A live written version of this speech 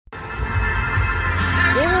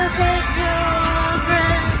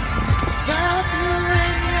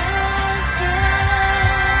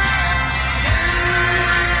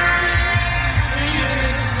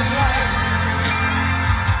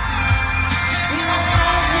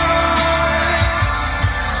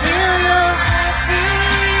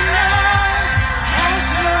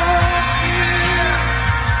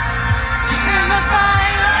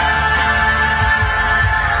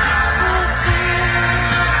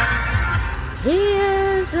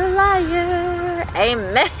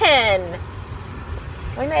Amen.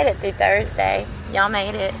 We made it through Thursday. Y'all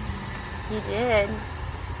made it. You did.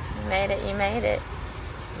 You made it. You made it.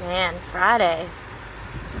 Man, Friday.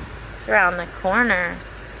 It's around the corner.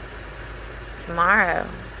 Tomorrow.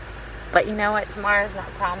 But you know what? Tomorrow's not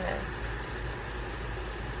promised.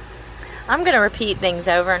 I'm going to repeat things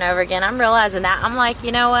over and over again. I'm realizing that. I'm like,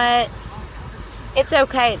 you know what? It's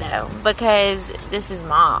okay, though, because this is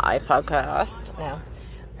my podcast. No.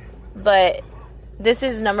 But this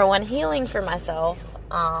is number one, healing for myself.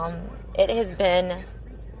 It has been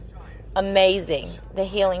amazing, the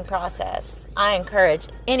healing process. I encourage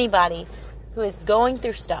anybody who is going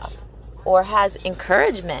through stuff or has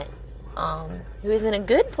encouragement, who is in a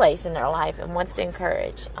good place in their life and wants to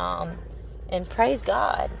encourage, and praise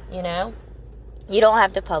God, you know. You don't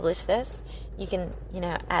have to publish this. You can, you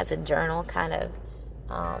know, as a journal, kind of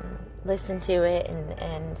listen to it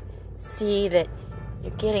and see that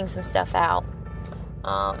you're getting some stuff out.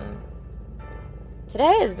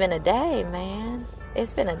 Today has been a day, man.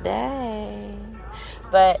 It's been a day.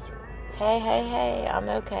 But, hey, I'm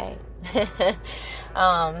okay.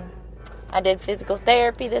 I did physical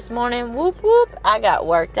therapy this morning. Whoop, whoop. I got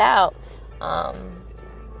worked out.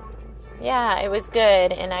 Yeah, it was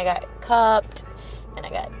good. And I got cupped. And I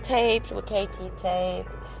got taped with KT tape.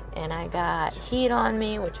 And I got heat on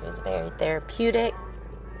me, which was very therapeutic.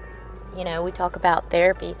 You know, we talk about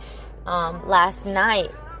therapy. Last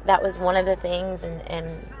night, that was one of the things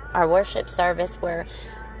in our worship service where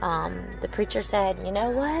the preacher said, you know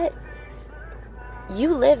what?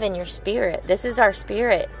 You live in your spirit. This is our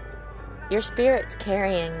spirit. Your spirit's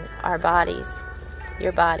carrying our bodies.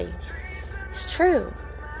 Your body. It's true.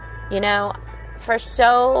 You know, for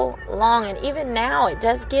so long, and even now, it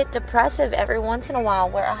does get depressive every once in a while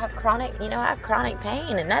where I have chronic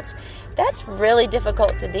pain, and that's really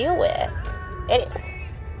difficult to deal with. It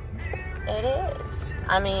is.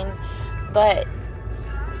 I mean, but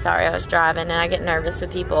sorry, I was driving and I get nervous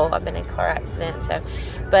with people. I've been in a car accident,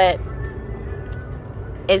 but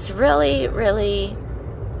it's really, really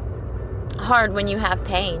hard when you have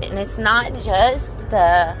pain, and it's not just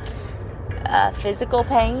the physical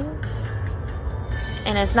pain.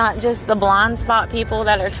 And it's not just the blind spot people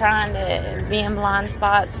that are trying to be in blind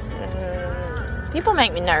spots. People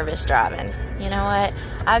make me nervous driving. You know what?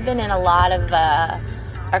 I've been in a lot of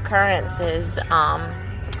occurrences.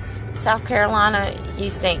 South Carolina, you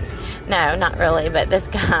stink. No, not really, but this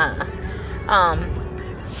guy.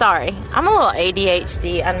 Sorry. I'm a little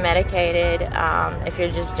ADHD, unmedicated. If you're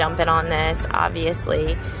just jumping on this,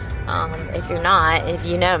 obviously. If you're not, if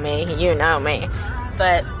you know me, you know me.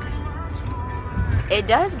 But it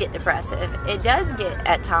does get depressive. It does get,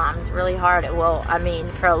 at times, really hard. Well, I mean,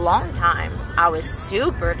 for a long time, I was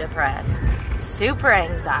super depressed. Super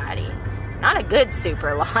anxiety. Not a good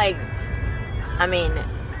super, like, I mean,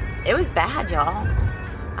 it was bad, y'all.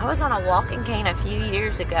 I was on a walking cane a few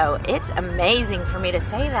years ago. It's amazing for me to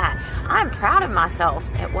say that. I'm proud of myself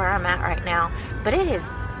at where I'm at right now. But it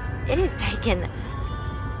has taken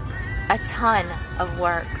a ton of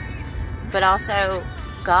work. But also,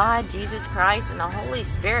 God, Jesus Christ, and the Holy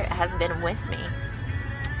Spirit has been with me.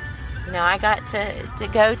 You know, I got to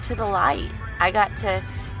go to the light. I got to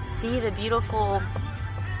see the beautiful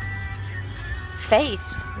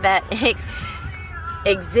faith that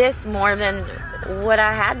exists more than what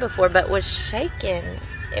I had before, but was shaken.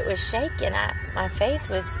 It was shaken. My faith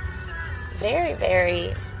was very,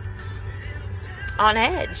 very on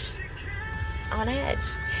edge. On edge.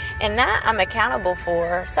 And that I'm accountable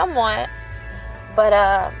for somewhat. But,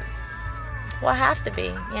 well, I have to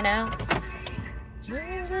be, you know.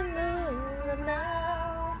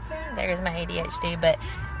 There's my ADHD, but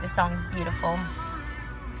this song's beautiful.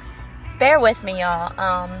 Bear with me,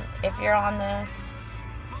 y'all. If you're on this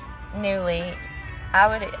newly,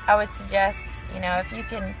 I would suggest, you know, if you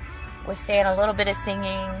can withstand a little bit of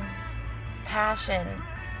singing, passion,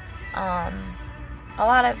 a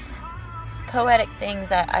lot of poetic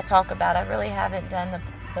things I talk about. I really haven't done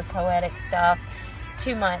the poetic stuff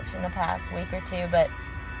too much in the past week or two, but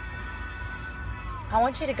I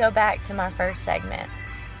want you to go back to my first segment.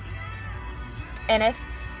 And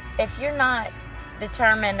if you're not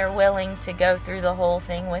determined or willing to go through the whole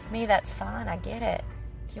thing with me, that's fine. I get it.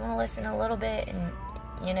 If you want to listen a little bit and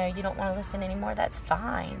you know you don't want to listen anymore, that's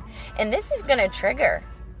fine. And this is going to trigger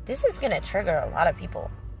a lot of people.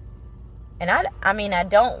 And I mean, I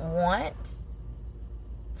don't want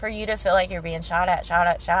for you to feel like you're being shot at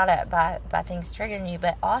by things triggering you.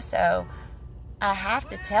 But also, I have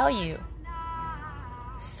to tell you,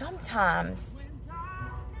 sometimes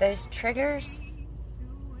those triggers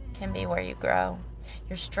can be where you grow.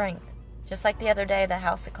 Your strength Just like the other day, the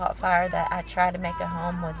house that caught fire that I tried to make a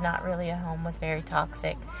home was not really a home, was very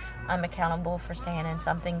toxic. I'm accountable for staying in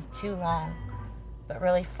something too long, but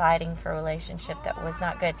really fighting for a relationship that was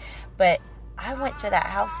not good. But I went to that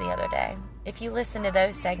house the other day. If you listen to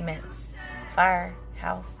those segments,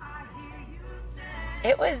 Firehouse,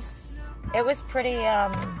 it was pretty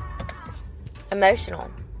emotional,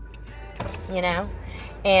 you know?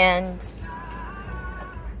 And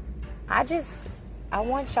I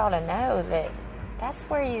want y'all to know that that's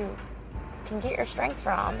where you can get your strength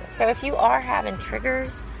from. So if you are having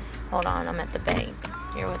triggers, hold on, I'm at the bank.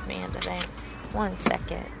 You're with me at the bank. 1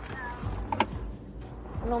 second.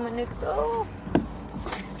 Hello, Minuto.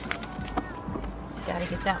 Gotta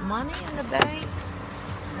get that money in the bank.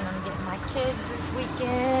 And I'm getting my kids this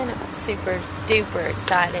weekend. I'm super duper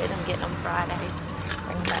excited. I'm getting them Friday.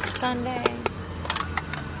 Bring them back Sunday.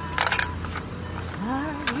 I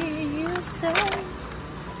hear you say,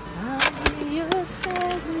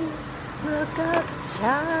 look up,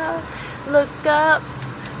 child, look up,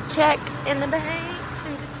 check in the bank,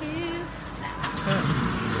 see the two.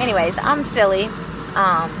 Anyways, I'm silly,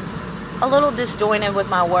 a little disjointed with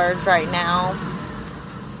my words right now.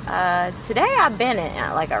 Today I've been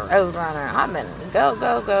like a road runner. I've been go.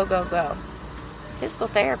 Physical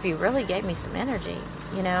therapy really gave me some energy,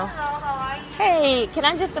 you know. Hey, can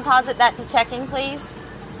I just deposit that to checking, please?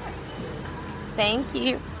 Thank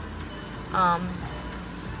you.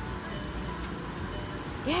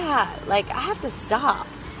 Yeah, like I have to stop.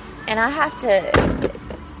 And I have to...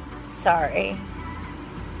 Sorry.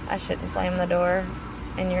 I shouldn't slam the door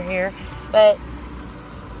in your ear. But,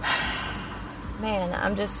 man,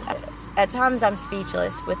 I'm just... At times I'm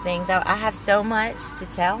speechless with things. I have so much to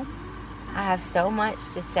tell. I have so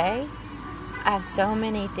much to say. I have so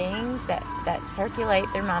many things that circulate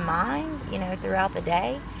through my mind, you know, throughout the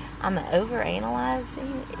day. I'm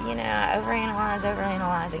overanalyzing, you know,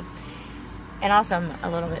 overanalyzing. And also I'm a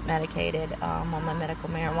little bit medicated on my medical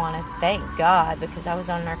marijuana. Thank God, because I was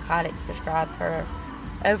on narcotics prescribed for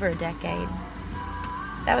over a decade.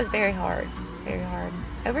 That was very hard, very hard.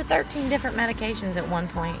 Over 13 different medications at one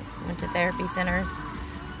point. Went to therapy centers.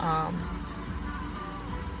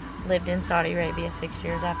 Lived in Saudi Arabia 6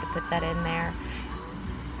 years. I have to put that in there.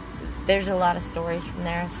 There's a lot of stories from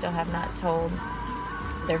there I still have not told.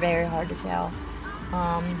 They're very hard to tell.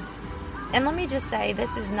 And let me just say,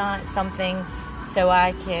 this is not something so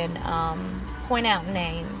I can point out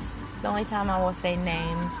names. The only time I will say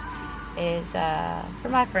names is for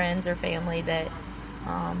my friends or family that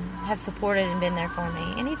have supported and been there for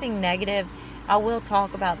me. Anything negative, I will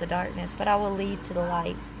talk about the darkness, but I will lead to the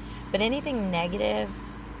light. But anything negative,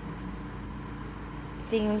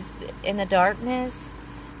 things in the darkness,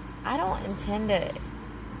 I don't intend to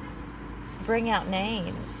bring out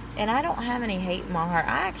names. And I don't have any hate in my heart.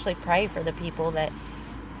 I actually pray for the people that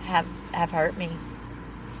have hurt me.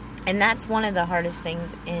 And that's one of the hardest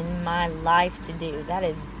things in my life to do. That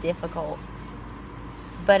is difficult.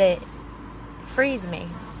 But it frees me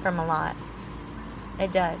from a lot.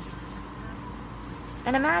 It does.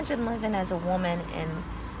 And imagine living as a woman in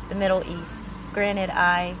the Middle East. Granted,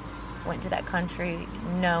 I went to that country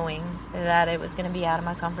knowing that it was going to be out of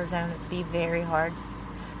my comfort zone. It would be very hard.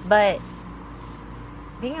 But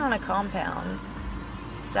being on a compound,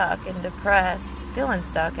 stuck and depressed, feeling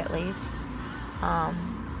stuck at least,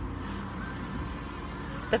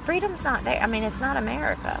 the freedom's not there. I mean, it's not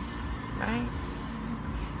America, right?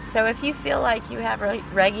 So if you feel like you have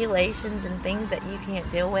regulations and things that you can't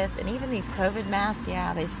deal with, and even these COVID masks,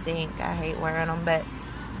 yeah, they stink. I hate wearing them, but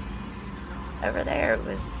over there it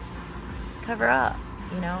was cover up,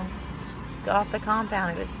 you know, go off the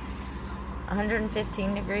compound. It was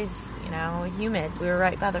 115 degrees, you know, humid. We were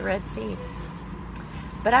right by the Red Sea.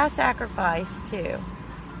 But I sacrificed too.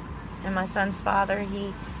 And my son's father,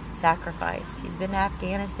 he sacrificed. He's been to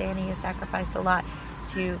Afghanistan. He has sacrificed a lot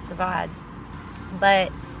to provide.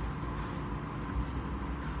 But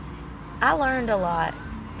I learned a lot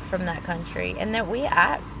from that country, and that we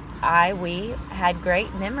had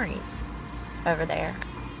great memories over there.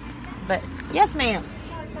 But yes, ma'am.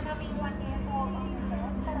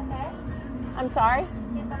 I'm sorry?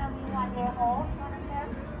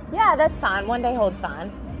 Yeah, that's fine. 1 day hold's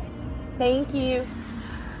fine. Thank you.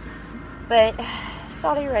 But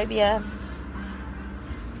Saudi Arabia,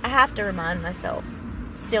 I have to remind myself,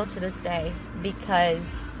 still to this day,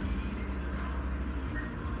 because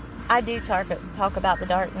I do talk about the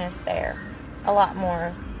darkness there a lot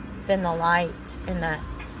more than the light in that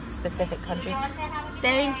specific country.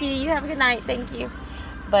 Thank you. You have a good night. Thank you.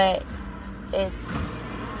 But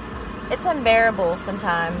it's unbearable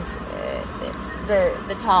sometimes,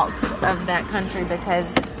 the talks of that country, because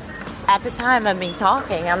at the time of me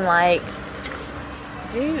talking, I'm like,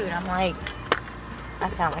 dude, I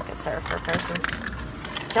sound like a surfer person.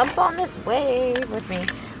 Jump on this wave with me.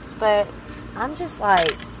 But I'm just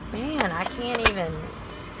like, man, I can't even,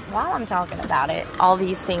 while I'm talking about it, all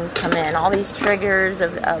these things come in, all these triggers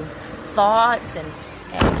of thoughts and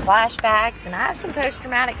flashbacks, and I have some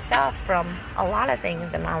post-traumatic stuff from a lot of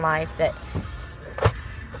things in my life that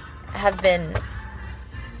have been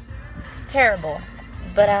terrible,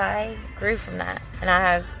 but I grew from that, and I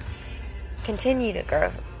have continued to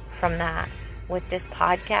grow from that with this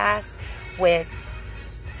podcast, with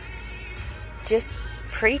just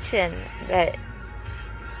preaching that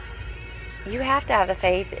you have to have the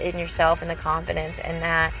faith in yourself and the confidence in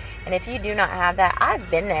that. And if you do not have that, I've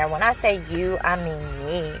been there. When I say you, I mean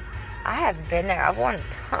me. I have been there. I've worn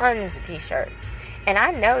tons of t-shirts. And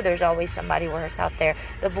I know there's always somebody worse out there.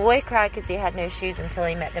 The boy cried because he had no shoes until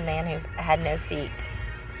he met the man who had no feet.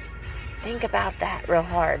 Think about that real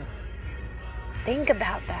hard. Think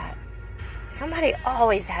about that. Somebody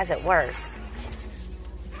always has it worse.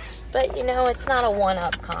 But, you know, it's not a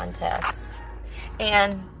one-up contest.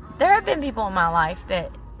 And there have been people in my life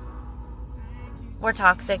that were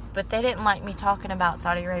toxic, but they didn't like me talking about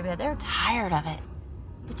Saudi Arabia. They're tired of it.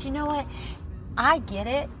 But you know what? I get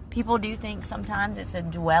it. People do think sometimes it's a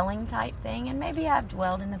dwelling type thing, and maybe I've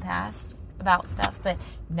dwelled in the past about stuff, but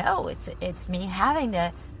no, it's me having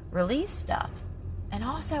to release stuff. And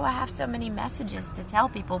also I have so many messages to tell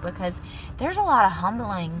people because there's a lot of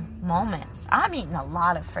humbling moments. I'm eating a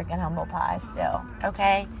lot of freaking humble pie still,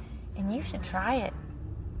 okay? And you should try it.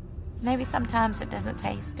 Maybe sometimes it doesn't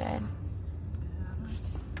taste good.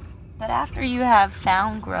 But after you have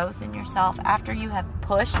found growth in yourself, after you have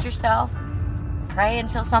pushed yourself, pray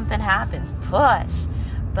until something happens. Push.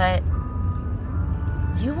 But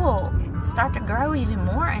you will start to grow even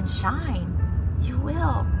more and shine. You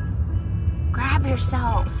will. Grab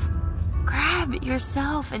yourself. Grab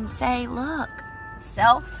yourself and say, look,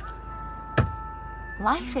 self,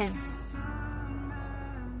 life is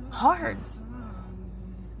hard.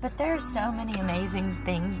 But there's so many amazing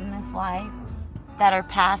things in this life that are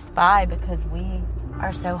passed by because we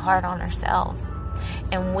are so hard on ourselves.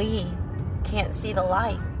 And we can't see the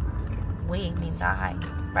light. We means I.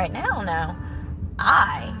 Right now, no.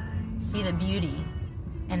 I see the beauty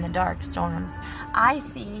in the dark storms. I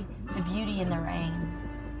see the beauty in the rain.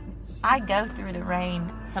 I go through the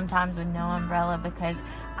rain sometimes with no umbrella because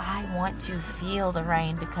I want to feel the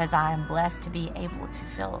rain, because I am blessed to be able to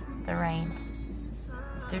feel the rain.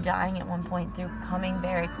 Through dying at one point, through coming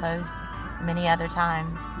very close many other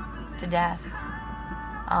times to death.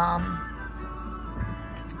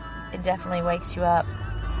 It definitely wakes you up.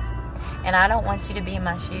 And I don't want you to be in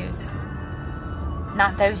my shoes.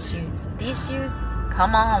 Not those shoes. These shoes,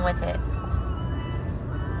 come on with it.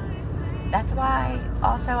 That's why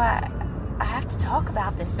also I have to talk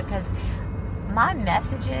about this, because my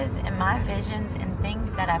messages and my visions and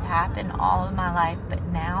things that have happened all of my life, but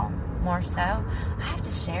now more so, I have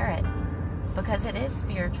to share it because it is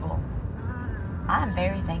spiritual. I'm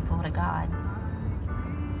very thankful to God.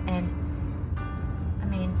 And I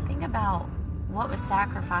mean, think about what was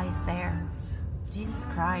sacrificed there. Jesus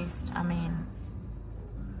Christ, I mean,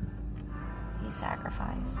 He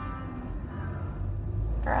sacrificed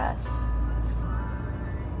for us.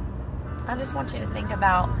 I just want you to think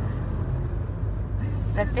about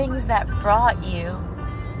the things that brought you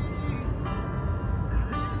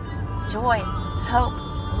joy, hope,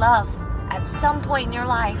 love. At some point in your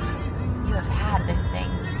life, you have had those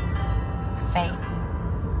things. Faith,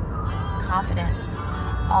 confidence,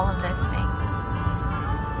 all of those things.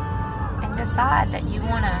 And decide that you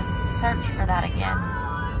want to search for that again.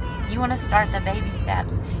 You want to start the baby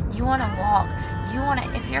steps. You want to walk. You want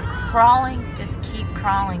to, if you're crawling, just keep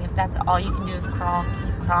crawling. If that's all you can do is crawl,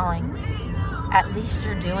 keep crawling. At least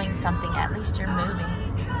you're doing something. At least you're moving.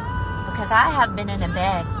 Because I have been in a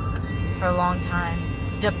bed for a long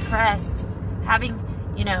time, depressed, having,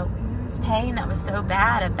 pain that was so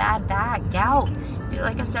bad, a bad back, gout.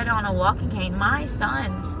 Like I said, on a walking cane, my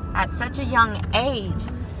sons, at such a young age,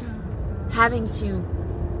 having to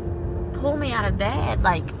pull me out of bed,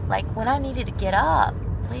 like when I needed to get up.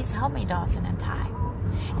 Please help me, Dawson and Ty.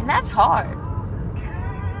 And that's hard.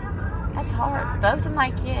 That's hard. Both of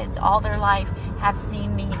my kids, all their life, have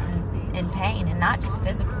seen me in pain, and not just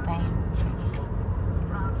physical pain.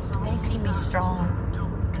 They see me strong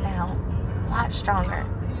now, a lot stronger.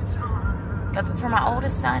 But for my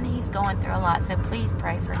oldest son, he's going through a lot, so please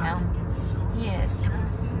pray for him. He is.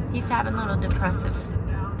 He's having little depressive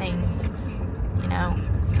things,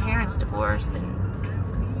 parents divorced and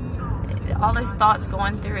all those thoughts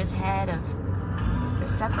going through his head of the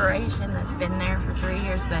separation that's been there for 3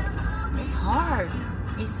 years, but it's hard.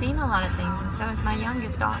 He's seen a lot of things, and so is my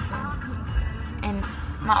youngest, Dawson. And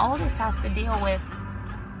my oldest has to deal with,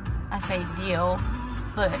 I say deal,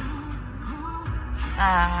 but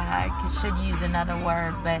I should use another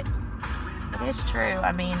word, but it is true.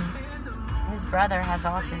 I mean, his brother has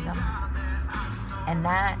autism, and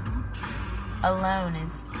that alone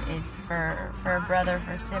is for a brother,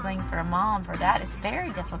 for a sibling, for a mom, for dad, it's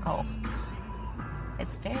very difficult.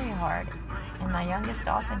 It's very hard. And my youngest,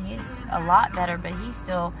 Dawson, he's a lot better, but he's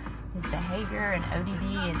still, his behavior and ODD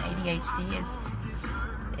and ADHD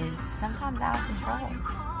is sometimes out of control.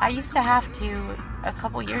 I used to have to, a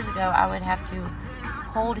couple years ago, I would have to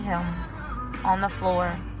hold him on the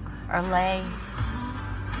floor or lay,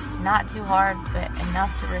 not too hard, but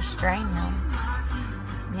enough to restrain him.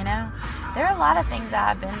 You know? There are a lot of things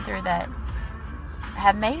I've been through that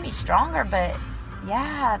have made me stronger, but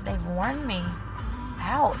yeah, they've worn me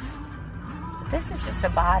out. But this is just a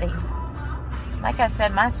body. Like I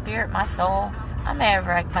said, my spirit, my soul, I may have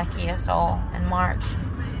wrecked my Kia Soul in March.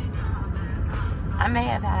 I may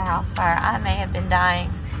have had a house fire. I may have been dying.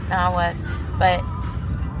 No, I was. But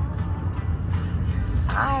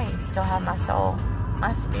I still have my soul.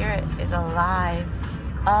 My spirit is alive.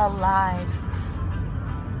 Alive.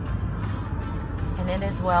 And it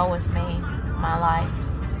is well with me, my life.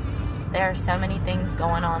 There are so many things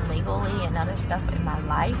going on legally and other stuff in my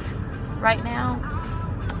life right now.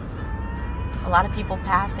 A lot of people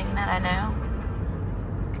passing that I know.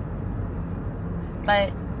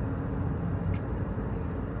 But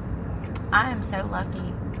I am so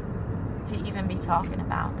lucky to even be talking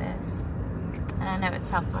about this. And I know it's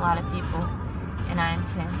helped a lot of people. And I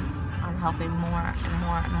intend on helping more and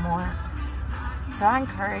more and more. So I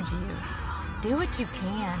encourage you, do what you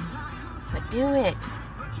can. But do it.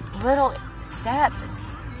 Little steps. It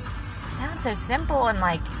sounds so simple and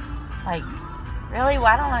like, really,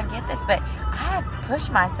 why don't I get this? But I have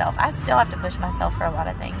pushed myself. I still have to push myself for a lot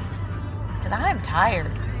of things. Because I am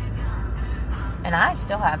tired. And I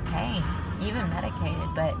still have pain, even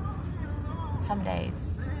medicated. But some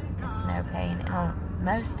days, it's no pain. And on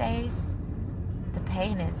most days, the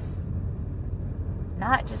pain is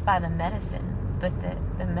not just by the medicine, but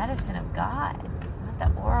the medicine of God. Not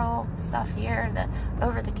the oral stuff here, the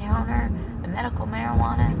over-the-counter, the medical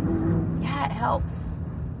marijuana. Yeah, it helps.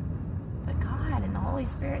 But God and the Holy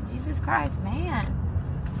Spirit, Jesus Christ, man,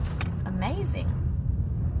 amazing.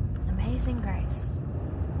 Amazing grace.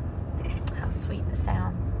 How sweet the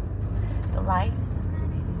sound. The light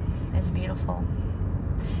is beautiful.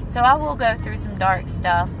 So I will go through some dark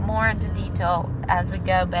stuff, more into detail as we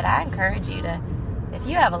go, but I encourage you to, if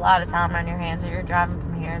you have a lot of time on your hands or you're driving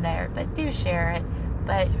from here or there, but do share it.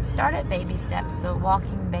 But start at baby steps, the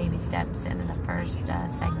walking baby steps in the first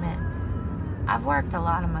segment. I've worked a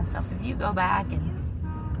lot on myself. If you go back and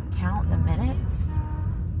count the minutes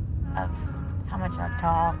of how much I've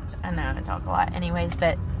talked, I know I talk a lot anyways,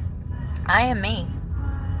 but I am me.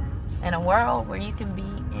 In a world where you can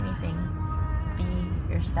be anything,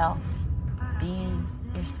 be yourself. Be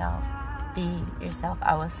yourself. Be yourself.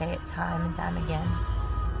 I will say it time and time again.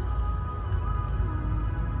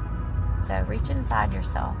 So reach inside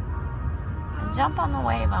yourself and jump on the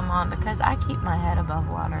wave I'm on, because I keep my head above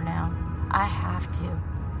water now. I have to.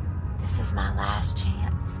 This is my last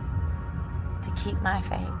chance to keep my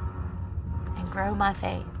faith and grow my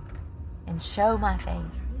faith and show my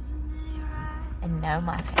faith and know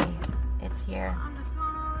my faith. It's here.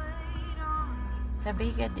 So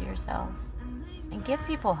be good to yourselves and give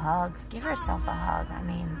people hugs. Give yourself a hug. I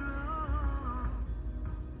mean,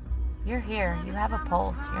 you're here. You have a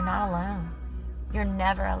pulse. You're not alone. You're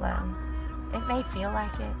never alone. It may feel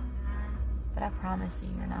like it, but I promise you,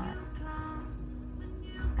 you're not.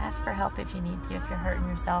 Ask for help if you need to, if you're hurting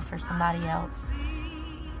yourself or somebody else.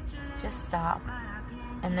 Just stop.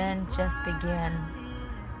 And then just begin.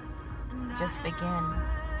 Just begin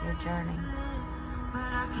your journey. But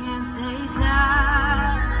I can't stay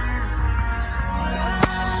silent.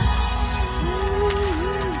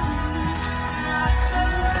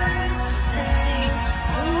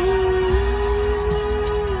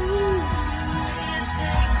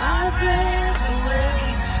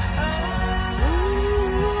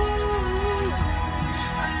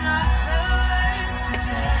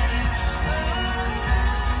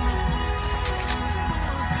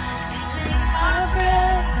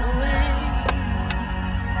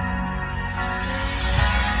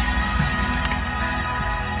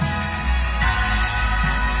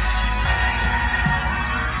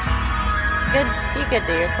 Be good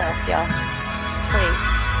to yourself, y'all. Please.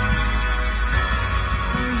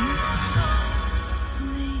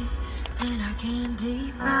 And I can't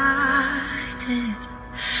divided.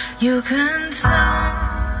 You console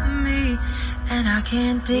me, and I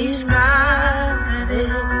can't describe it.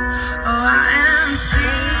 Oh, I am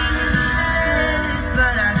speechless,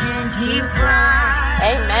 but I can't keep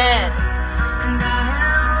quiet. Amen. And I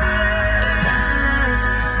am words,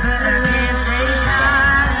 but I can't say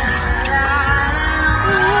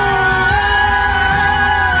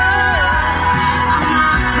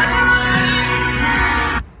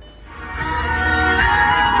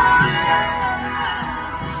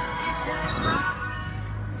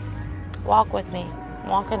Walk with me.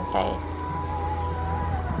 Walk in faith.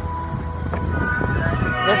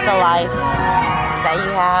 Live the life that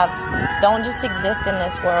you have. Don't just exist in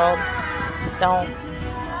this world. Don't.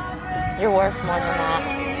 You're worth more than that.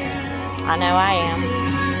 I know I am.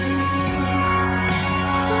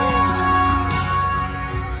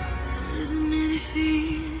 Isn't any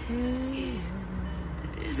feeling?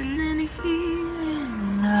 Isn't any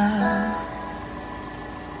feeling love?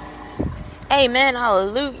 Amen.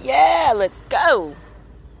 Hallelujah. Let's go.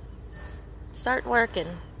 Start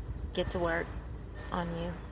working. Get to work on you.